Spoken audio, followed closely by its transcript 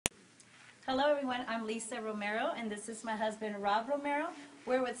Hello everyone, I'm Lisa Romero and this is my husband Rob Romero.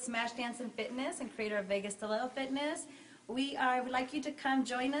 We're with Smash Dance and Fitness and creator of Vegas Telethon Fitness. Would like you to come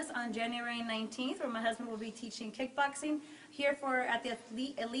join us on January 19th where my husband will be teaching kickboxing here at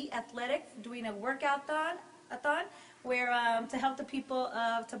the Elite Athletic, doing a workout-thon where to help the people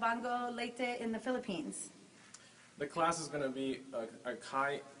of Tabango, Leyte in the Philippines. The class is going to be a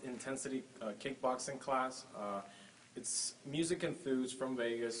high-intensity kickboxing class. It's music enthused from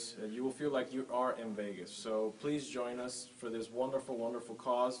Vegas. You will feel like you are in Vegas. So please join us for this wonderful, wonderful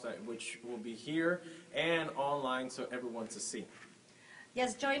cause which will be here and online so everyone to see.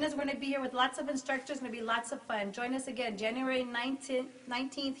 Yes, join us. We're going to be here with lots of instructors. It's going to be lots of fun. Join us again January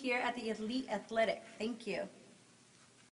 19th here at the Elite Athletic. Thank you.